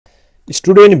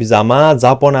Student भिजामा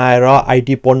Japan आएर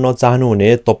IT पढ्न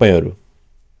चाहनुहुने तपाईहरु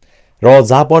र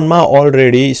जापानमा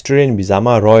अलरेडी स्टुडेन्ट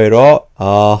भिजामा रहेर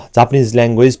जापानिज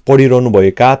ल्याङ्ग्वेज पढिरहनु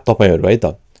भएका तपाईहरु है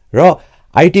त र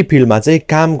आईटी फिल्डमा चाहिँ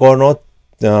काम गर्न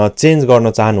चेन्ज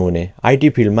गर्न चाहनुहुने आईटी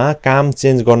फिल्डमा काम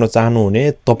चेन्ज गर्न चाहनुहुने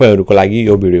तपाईहरुको लागि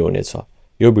यो भिडियो हुनेछ।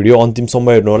 यो भिडियो अन्तिमसम्म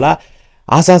हेर्नु होला।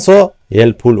 आशा छ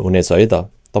हेल्पफुल हुनेछ है त,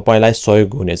 तपाईलाई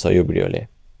सहयोग हुनेछ यो भिडियोले।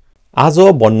 आज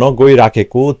भन्न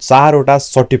गइराखेको 4 वटा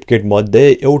सर्टिफिकेट मध्ये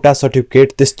एउटा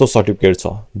सर्टिफिकेट त्यस्तो सर्टिफिकेट छ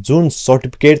जुन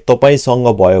सर्टिफिकेट तपाईसँग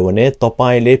भयो भने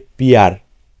तपाईले पीआर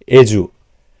एजु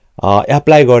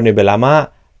एप्लाई गर्ने बेलामा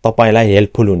तपाईलाई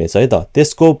हेल्पफुल हुनेछ है त।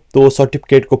 त्यसको त्यो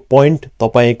सर्टिफिकेटको पॉइन्ट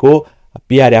तपाईको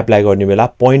पीआर एप्लाई गर्ने बेला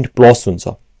पॉइन्ट प्लस हुन्छ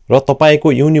र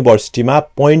तपाईको युनिभर्सिटीमा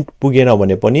पॉइन्ट पुगेन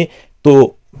भने पनि त्यो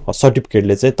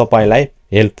सर्टिफिकेटले चाहिँ तपाईलाई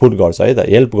हेल्पफुल गर्छ है त,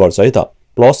 हेल्प गर्छ है त,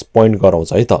 प्लस पॉइन्ट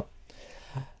गराउँछ है त।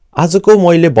 आजको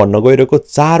मैले भन्न गइरहेको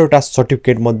 4 वटा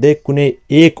सर्टिफिकेट मध्ये कुनै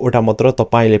एक वटा मात्र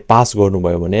तपाईले पास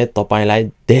गर्नुभयो भने तपाईलाई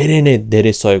धेरै नै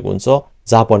धेरै सहयोग हुन्छ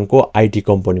जापानको आईटी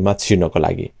कम्पनीमा छिर्नको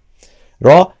लागि।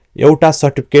 र एउटा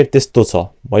सर्टिफिकेट त्यस्तो छ,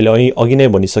 मैले अघि नै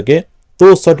भनिसके,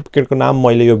 त्यो सर्टिफिकेटको नाम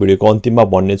मैले यो भिडियोको अन्तिममा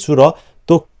भन्ने छु र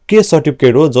त्यो के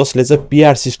सर्टिफिकेट हो जसले चाहिँ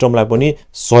पीआर सिस्टमलाई पनि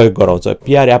सहयोग गराउँछ,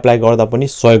 पीआर एप्लाई गर्दा पनि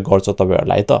सहयोग गर्छ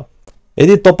तपाईहरुलाई त।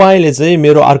 यदि तपाईले चाहिँ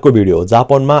मेरो अर्को भिडियो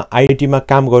जापानमा आईटीमा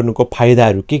काम गर्नुको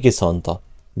फाइदाहरु के छन् त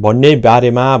भन्ने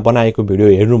बारेमा बनाएको भिडियो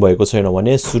हेर्नु भएको छैन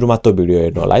भने सुरुमा त्यो भिडियो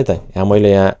हेर्नु होला है त। यहाँ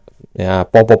मैले यहाँ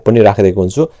पपअप पनि राखिदिएको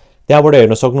हुन्छु, त्यहाँबाट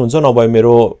हेर्न सक्नुहुन्छ, नभए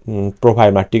मेरो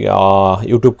प्रोफाइलमा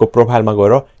युट्युबको प्रोफाइलमा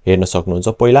गएर हेर्न सक्नुहुन्छ।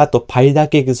 पहिला त्यो फाइदा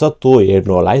के छ त्यो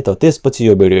हेर्नु होला है त, त्यसपछि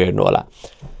यो भिडियो हेर्नु होला।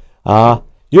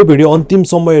 यो भिडियो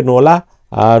अन्तिमसम्म हेर्नु होला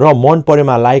र मन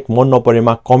परेमा लाइक, मन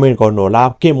नपरेमा कमेन्ट गर्नु होला।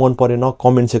 के मन परेन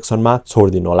कमेन्ट सेक्सनमा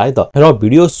छोडिदिनु होला है त। र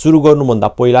भिडियो सुरु गर्नुभन्दा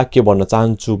पहिला के भन्न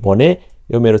चाहन्छु भने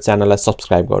यो मेरो च्यानललाई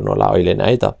सब्स्क्राइब गर्नु होला अहिले नै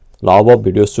है त। ल अब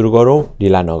भिडियो सुरु गरौँ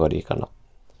ढिला नगरिकन।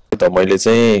 त मैले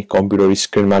चाहिँ कम्प्युटर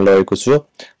स्क्रिनमा लगेको छु।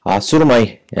 सुरुमै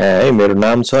है मेरो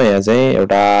नाम छ, यहाँ चाहिँ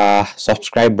एउटा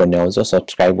सब्स्क्राइब भन्ने आउँछ,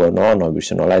 सब्स्क्राइब गर्न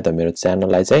नबिर्सनु होला है त मेरो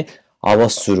च्यानललाई चाहिँ। अब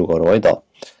सुरु गरौँ है त।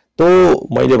 तो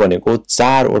मैले भनेको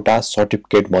 4 वटा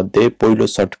सर्टिफिकेट मध्ये पहिलो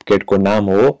सर्टिफिकेटको नाम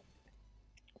हो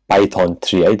पाइथन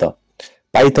 3 है त।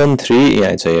 पाइथन 3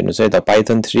 यहाँ छ हेर्नुस् है त,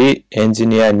 पाइथन 3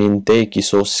 एन्जिनिया निन्ते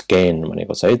किसो सिकेन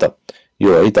भनेको छ है त,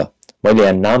 यो है त। मैले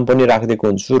यहाँ नाम पनि राखिदिएको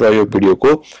हुन्छु र यो भिडियोको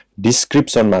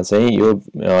डिस्क्रिप्सनमा चाहिँ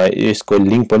यसको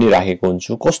लिंक पनि राखेको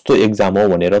हुन्छु, कस्तो एक्जाम हो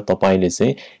भनेर तपाईले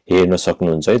चाहिँ हेर्न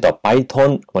सक्नुहुन्छ है त।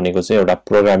 पाइथन भनेको चाहिँ एउटा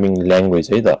प्रोग्रामिङ ल्याङ्ग्वेज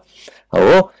है त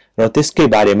हो, र त्यसकै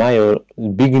बारेमा यो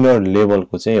बिगिनर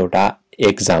लेभलको चाहिँ एउटा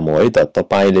एक्जाम हो है त।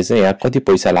 तपाईले चाहिँ यहाँ कति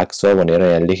पैसा लाग्छ भनेर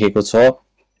यहाँ लेखेको छ,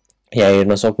 यहाँ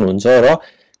हेर्न सक्नुहुन्छ र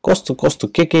कस्तो कस्तो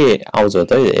के आउँछ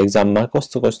त एक्जाममा,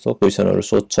 कस्तो कस्तो क्वेशनहरु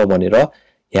सोध्छ भनेर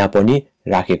यहाँ पनि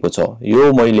राखेको छ।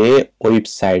 यो मैले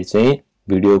वेबसाइट चाहिँ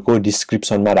भिडियोको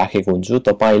डिस्क्रिप्सनमा राखेको हुन्छु,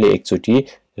 तपाईले एकचोटी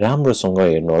राम्रोसँग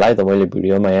हेर्नु होला है त। मैले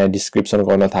भिडियोमा यहाँ डिस्क्रिप्सन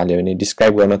गर्न थाले भने,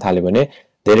 डिस्क्राइब गर्न थाले भने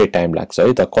धेरै टाइम लाग्छ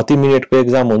है त। कति मिनेटको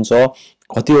एक्जाम हुन्छ,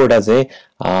 कतिवटा चाहिँ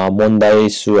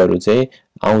मन्दाइसुहरु चाहिँ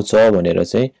आउँछ भनेर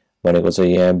चाहिँ भनेको छ,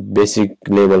 यहाँ बेसिक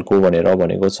लेभलको भनेर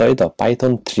भनेको छ है त।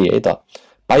 पाइथन 3 है त।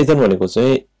 पाइथन भनेको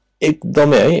चाहिँ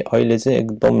एकदमै है अहिले चाहिँ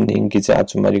एकदम निन्की चाहिँ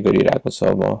आचुमारी गरिरहेको छ।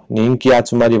 अब निन्की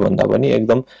आचुमारी भन्दा पनि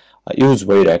एकदम युज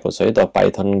भइरहेको छ है त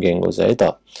पाइथन गेङ्गो चाहिँ है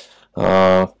त।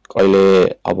 अहिले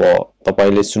अब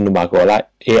तपाईले सुन्नु भएको होला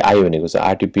एआई भनेको चाहिँ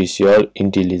आर्टिफिशियल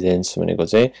इन्टेलिजेन्स भनेको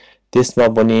चाहिँ, त्यसमा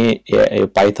पनि यो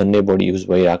पाइथन नै बढी युज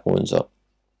भइरहेको हुन्छ।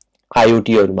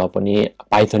 आईओटीहरुमा पनि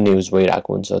पाइथन नै युज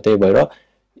भइरहेको हुन्छ। त्यही भएर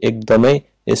एकदमै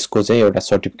यसको चाहिँ एउटा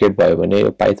सर्टिफिकेट भयो भने, यो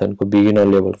पाइथनको बिगिनर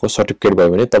लेभलको सर्टिफिकेट भयो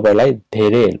भने तपाईलाई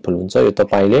धेरै हेल्पफुल हुन्छ। यो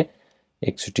तपाईले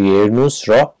एकचोटी हेर्नुस्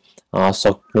र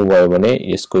सक्नुभयो भने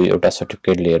यसको एउटा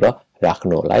सर्टिफिकेट लिएर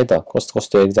राख्नु होला है त। कस्तो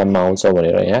कस्तो एक्जाममा आउँछ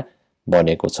भनेर यहाँ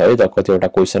भनेको छ है त, कतिवटा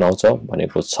क्वेशन आउँछ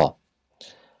भनेको छ।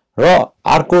 र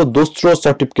अर्को दोस्रो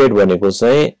सर्टिफिकेट भनेको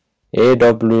चाहिँ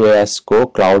AWS को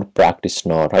क्लाउड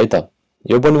प्र्याक्टिसनर है त।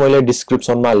 यो पनि मैले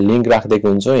डिस्क्रिप्सनमा लिंक राखिदिएको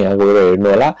हुन्छु, यहाँ गएर हेर्नु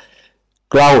होला।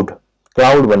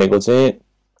 क्लाउड भनेको चाहिँ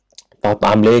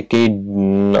हामीले के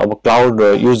अब क्लाउड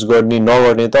युज गर्ने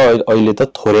नगर्ने त अहिले त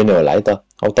थोरै नै होला है त।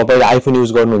 अब तपाईले आइफोन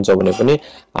युज गर्नुहुन्छ भने पनि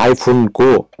आइफोनको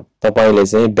तपाईले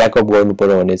चाहिँ ब्याकअप गर्नु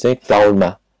पर्यो भने चाहिँ क्लाउडमा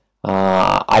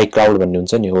आई क्लाउड भन्ने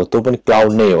हुन्छ नि, हो त्यो पनि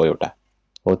क्लाउड नै हो एउटा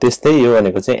हो। त्यस्तै यो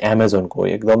भनेको चाहिँ अमेजनको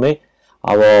एकदमै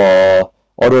अब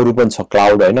अरू पनि छ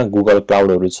क्लाउड हैन, गुगल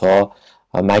क्लाउडहरु छ,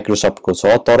 माइक्रोसफ्टको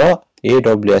छ, तर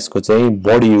AWS को चाहिँ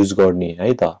बढी युज गर्ने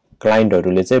है त।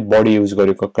 क्लाइन्टहरुले चाहिँ बढी युज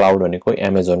गरेको क्लाउड भनेको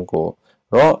अमेजनको हो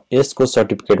र यसको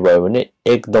सर्टिफिकेट भयो भने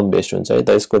एकदम बेस्ट हुन्छ है त।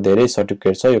 यसको धेरै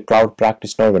सर्टिफिकेट छ। यो क्लाउड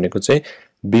प्र्याक्टिसनर भनेको चाहिँ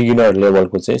बिगिनर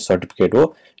लेभलको चाहिँ सर्टिफिकेट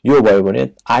हो। यो भयो भने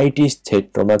आईटी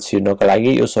क्षेत्रमा छिर्नको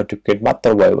लागि यो सर्टिफिकेट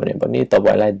मात्र भयो भने पनि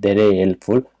तपाईलाई धेरै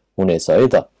हेल्पफुल हुनेछ है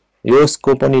त।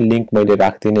 यसको पनि लिंक मैले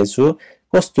राख्दिने छु।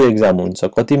 कस्तो एक्जाम हुन्छ,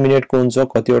 कति मिनेटको हुन्छ,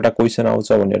 कतिवटा क्वेशन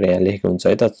आउँछ भनेर यहाँ लेखेको हुन्छ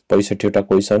है त। 65 वटा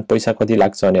क्वेशन, पैसा कति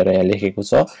लाग्छ भनेर यहाँ लेखेको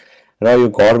छ र यो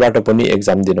घरबाट पनि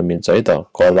एक्जाम दिन मिल्छ है त।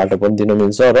 घरबाट पनि दिन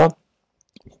मिल्छ र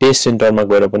टेस्ट सेन्टरमा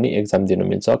गएर पनि एक्जाम दिन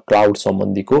मिल्छ। क्लाउड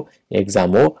सम्बन्धीको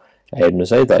एक्जाम हो।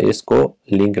 हेर्नुस् है त, यसको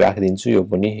लिंक राखिदिन्छु, यो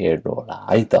पनि हेर्नु होला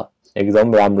है त।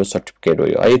 एकदम राम्रो सर्टिफिकेट हो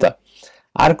यो है त।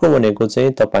 अर्को भनेको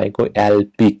चाहिँ तपाईको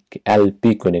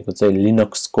एलपिक भनेको चाहिँ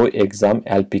लिनक्स को एक्जाम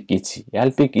एलपिक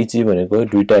इची भनेको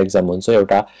दुईटा एक्जाम हुन्छ।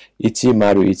 एउटा इची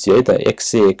मारु इची है त,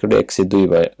 101 र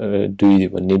 102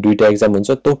 भन्ने दुईटा एक्जाम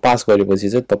हुन्छ। त्यो पास गरेपछि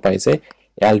चाहिँ तपाई चाहिँ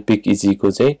एलपिक इची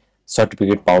को चाहिँ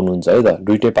सर्टिफिकेट पाउनुहुन्छ है त।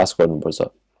 दुईटै पास गर्नुपर्छ।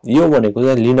 यो भनेको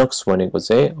चाहिँ लिनक्स भनेको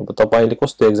चाहिँ अब तपाईले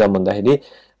कस्तो एक्जाम भन्दाखेरि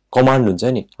कमान्ड हुन्छ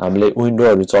नि, हामीले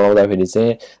विन्डोहरु चलाउँदाखेरि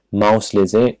चाहिँ माउसले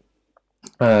चाहिँ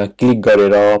क्लिक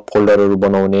गरेर फोल्डरहरु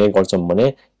बनाउने गर्छौं भने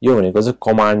यो भनेको चाहिँ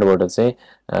कमान्डबाट चाहिँ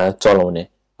चलाउने।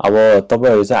 अब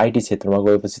तपाईहरु चाहिँ आईटी क्षेत्रमा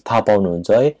गएपछि थाहा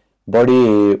पाउनुहुन्छ है, बढी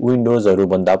विन्डोजहरु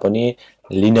भन्दा पनि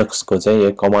लिनक्स को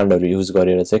चाहिँ कमान्डहरु युज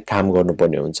गरेर चाहिँ काम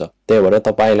गर्नुपर्ने हुन्छ। त्यही भएर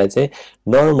तपाईलाई चाहिँ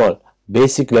नर्मल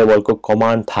बेसिक लेभलको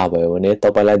कमान्ड थाहा भयो भने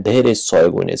तपाईलाई धेरै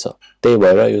सहयोग हुनेछ। त्यही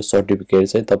भएर यो सर्टिफिकेट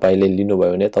चाहिँ तपाईले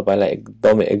लिनुभयो भने तपाईलाई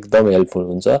एकदम हेल्पफुल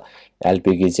हुन्छ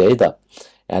एलपीकेजी है त।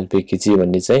 एलपीकेजी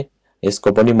भन्ने चाहिँ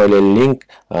यसको पनि मैले लिंक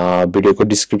भिडियोको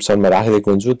डिस्क्रिप्सनमा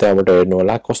राखिदिएको हुन्छु, त्यहाँबाट हेर्नु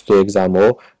होला कस्तो एक्जाम हो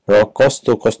र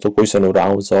कस्तो क्वेशनहरु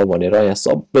आउँछ भनेर यहाँ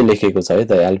सबै लेखेको छ है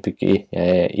त।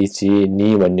 एलपीकेजी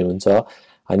नि भन्ने हुन्छ।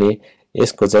 अनि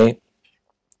यसको चाहिँ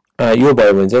यो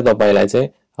भयो भने चाहिँ तपाईलाई चाहिँ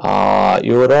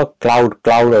यो र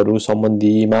क्लाउडहरु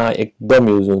सम्बन्धीमा एकदम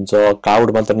युज हुन्छ।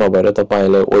 क्लाउड मात्र नभएर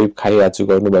तपाईले वेब खाइहाचु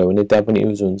गर्नुभयो भने त्यहाँ पनि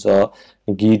युज हुन्छ।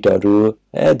 गिटहरु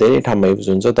धेरै ठाउँमा युज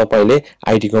हुन्छ। तपाईले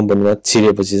आईटी कम्पनीमा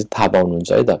छिरेपछि चाहिँ थाहा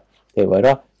पाउनुहुन्छ है त। त्यही भएर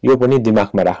यो पनि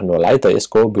दिमागमा राख्नु होला है त।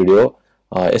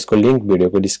 यसको लिंक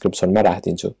भिडियोको डिस्क्रिप्सनमा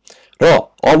राखिदिन्छु। र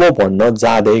अब भन्न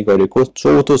जाँदै गरेको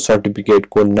चौथो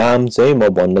सर्टिफिकेटको नाम चाहिँ म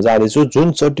भन्न जाँदैछु,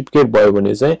 जुन सर्टिफिकेट भयो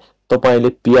भने चाहिँ तपाईले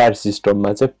पीआर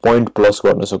सिस्टममा चाहिँ पॉइन्ट प्लस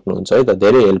गर्न सक्नुहुन्छ है त।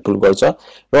 धेरै हेल्पफुल गर्छ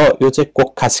र यो चाहिँ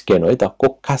कोक्खा स्क्यान हो है त।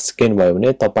 कोक्खा स्क्यान भयो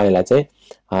भने तपाईलाई चाहिँ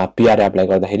पीआर एप्लाई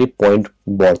गर्दाखेरि पॉइन्ट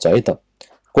बढ्छ है त।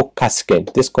 कोक्खा स्क्यान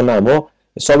त्यसको नाम हो,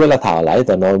 सबैलाई थाहा होला है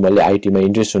त। नर्मली आईटी मा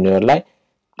इन्ट्रेस्ट हुनेहरुलाई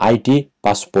आईटी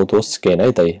पासपोर्ट स्क्यान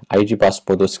है त। आईटी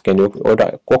पासपोर्ट स्क्यान एउटा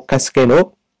कोक्खा स्क्यान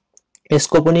हो।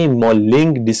 यसको पनि म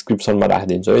लिंक डिस्क्रिप्सनमा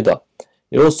राखिदिन्छु है त।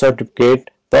 यो सर्टिफिकेट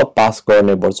त पास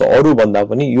गर्ने पर्छ। अरु भन्दा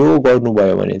पनि यो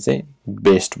गर्नुभयो भने चाहिँ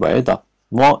बेस्ट भयो है त।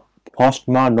 म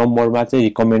फर्स्टमा नम्बरमा चाहिँ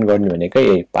रिकमेन्ड गर्ने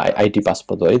भनेकै आईटी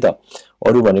पासपोर्ट हो है त।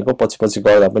 अरु भनेको पछि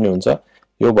गर्दा पनि हुन्छ।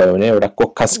 यो भयो भने एउटा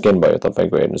कोक्खा स्क्यान भयो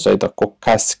तपाईको। हेर्नुस् है त,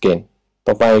 कोक्खा स्क्यान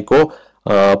तपाईको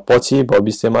पछि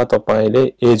भविष्यमा तपाईले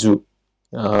एजु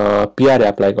पीआर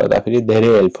एप्लाई गर्दाखेरि धेरै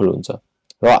हेल्पफुल हुन्छ।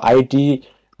 र आईटी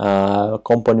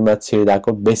कम्पनीमा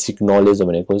छिर्दाको बेसिक नलेज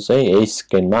भनेको चाहिँ यही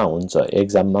स्क्यानमा हुन्छ,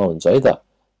 एक्जाममा हुन्छ है त।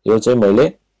 यो चाहिँ मैले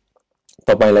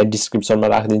तपाईलाई डिस्क्रिप्सनमा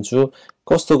राखिदिन्छु।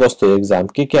 कस्तो एक्जाम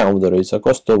के आउँदो रहेछ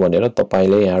कस्तो भनेर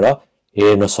तपाईले यहाँ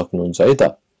हेर्न सक्नुहुन्छ है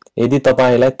त। यदि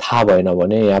तपाईलाई थाहा भएन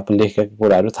भने, यहाँ लेखेको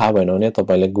कुराहरु थाहा भएन भने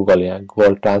तपाईले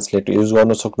गुगल ट्रान्सलेट युज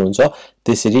गर्न सक्नुहुन्छ।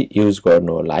 त्यसरी युज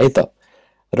गर्नु होला है त।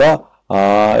 र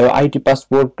यो आईटी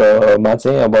पासपोर्ट मा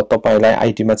चाहिँ अब तपाईलाई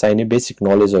आईटी मा चाहिने बेसिक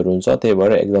नलेजहरु हुन्छ। त्यही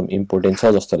भएर एकदम इम्पोर्टेन्ट छ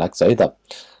जस्तो लाग्छ है त।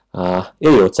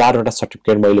 यही हो चारवटा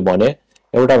सर्टिफिकेट मैले भने।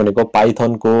 एउटा भनेको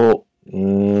पाइथन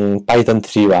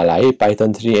 3 वाला है,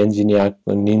 पाइथन 3 एन्जिनियर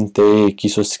निन्ते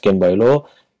किसो सिकेन भयो।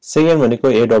 सेकेन्ड भनेको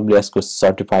एडब्ल्यूएस को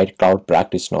सर्टिफाइड क्लाउड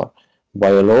प्र्याक्टिशनर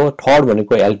भयो। थर्ड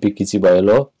भनेको एलपीकेजी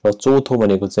भयो र चौथो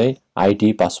भनेको चाहिँ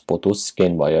आईटी पासपोर्ट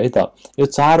स्क्यान भयो है त। यो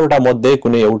चारवटा मध्ये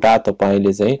कुनै एउटा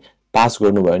तपाईले चाहिँ पास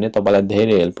गर्नुभयो भने तपाईलाई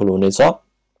धेरै हेल्पफुल हुनेछ।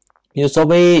 यो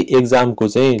सबै एक्जामको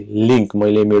चाहिँ लिंक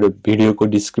मैले मेरो भिडियोको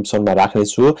डिस्क्रिप्सनमा राख्ने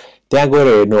छु, त्यहाँ गएर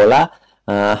हेर्नु होला।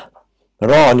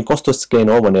 र अनि कस्तो स्क्यान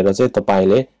हो भनेर चाहिँ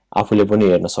तपाईले आफूले पनि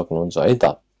हेर्न सक्नुहुन्छ है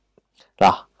त।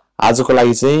 र आजको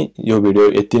लागि चाहिँ यो भिडियो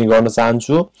यति नै गर्न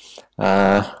चाहन्छु।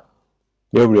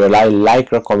 यो भिडियोलाई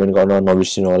लाइक र कमेन्ट गर्न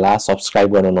नबिर्सिनु होला,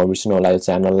 सब्स्क्राइब गर्न नबिर्सिनु होला यो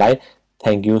च्यानललाई।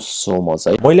 थ्यांक यू सो मच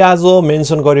है। मैले आज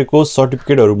मेन्सन गरेको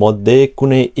सर्टिफिकेटहरु मध्ये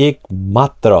कुनै एक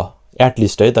मात्र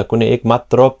एटलिस्ट है त, कुनै एक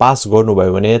मात्र पास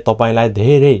गर्नुभयो भने तपाईलाई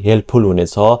धेरै हेल्पफुल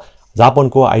हुनेछ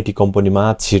जापानको आईटी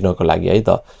कम्पनीमा छिर्नको लागि है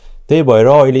त। त्यही भएर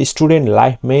अहिले स्टुडेन्ट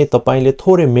लाइफमै तपाईले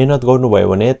थोरै मेहनत गर्नुभयो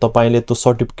भने तपाईले त्यो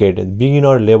सर्टिफिकेट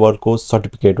बिगिनर लेभलको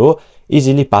सर्टिफिकेट हो,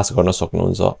 इजिली पास गर्न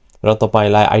सक्नुहुन्छ र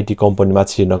तपाईलाई आईटी कम्पनीमा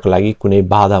छिर्नको लागि कुनै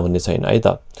बाधा हुने छैन है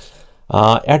त।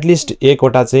 एटलिस्ट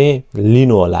एकवटा चाहिँ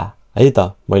लिनु होला है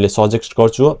त, मैले सजेस्ट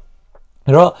गर्छु।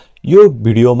 र यो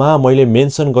भिडियोमा मैले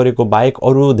मेन्सन गरेको बाहेक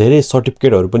अरु धेरै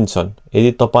सर्टिफिकेटहरु पनि छन्।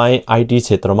 यदि तपाई आईटी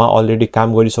क्षेत्रमा अलरेडी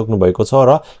काम गरिसक्नु भएको छ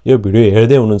र यो भिडियो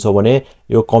हेर्दै हुनुहुन्छ भने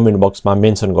यो कमेन्ट बक्समा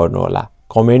मेन्सन गर्नु होला,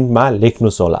 कमेन्टमा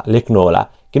लेख्नु होला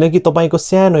किनकि तपाईको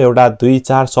सानो एउटा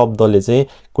 2-4 शब्दले चाहिँ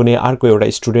कुनै अर्को एउटा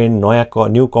स्टुडेन्ट नयाँ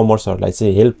न्यू कमर्सहरुलाई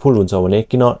चाहिँ हेल्पफुल हुन्छ भने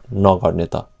किन नगर्ने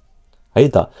त, है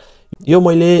त। यो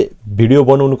मैले भिडियो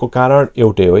बनाउनुको कारण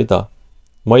एउटै हो है त,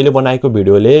 मैले बनाएको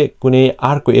भिडियोले कुनै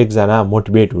अर्को एकजना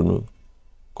मोटिभेट हुनु,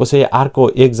 कसै अर्को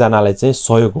एकजनालाई चाहिँ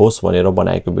सहयोग होस् भनेर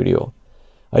बनाएको भिडियो हो,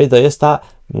 है त। यस्ता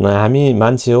हामी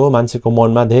मान्छे हो, मान्छेको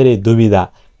मनमा धेरै दुविधा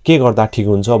के गर्दा ठीक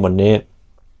हुन्छ भन्ने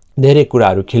धेरै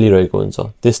कुराहरू खेलिरहेको हुन्छ।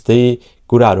 त्यस्तै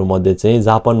कुराहरू मध्ये चाहिँ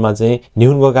जापानमा चाहिँ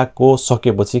न्युनगगाको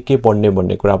सकेपछि के पढ्ने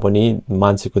भन्ने कुरा पनि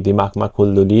मान्छेको दिमागमा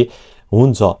खुल्दुली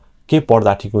हुन्छ, के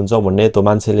पढ्दा ठीक हुन्छ भन्ने त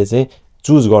मान्छेले चाहिँ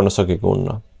चुज गर्न सकेको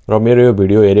हुन्न। र मेरो यो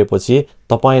भिडियो हेरेपछि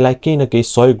तपाईलाई केही न केही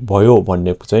सहयोग भयो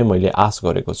भन्ने चाहिँ मैले आशा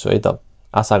गरेको छु, है त,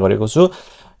 आशा गरेको छु।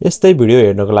 यस्तै भिडियो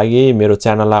हेर्नको लागि मेरो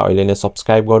च्यानललाई अहिले नै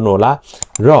सब्स्क्राइब गर्नु होला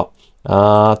र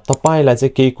तपाईलाई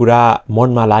चाहिँ केही कुरा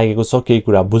मनमा लागेको छ, केही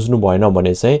कुरा बुझ्नु भएन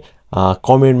भने चाहिँ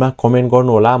कमेन्टमा कमेन्ट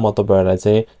गर्नु होला, म तपाईहरुलाई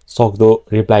चाहिँ सक्दो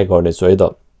रिप्लाई गर्नेछु, है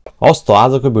त। हस् त,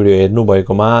 आजको भिडियो हेर्नु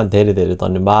भएकोमा धेरै धेरै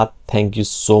धन्यवाद। Thank you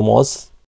so much.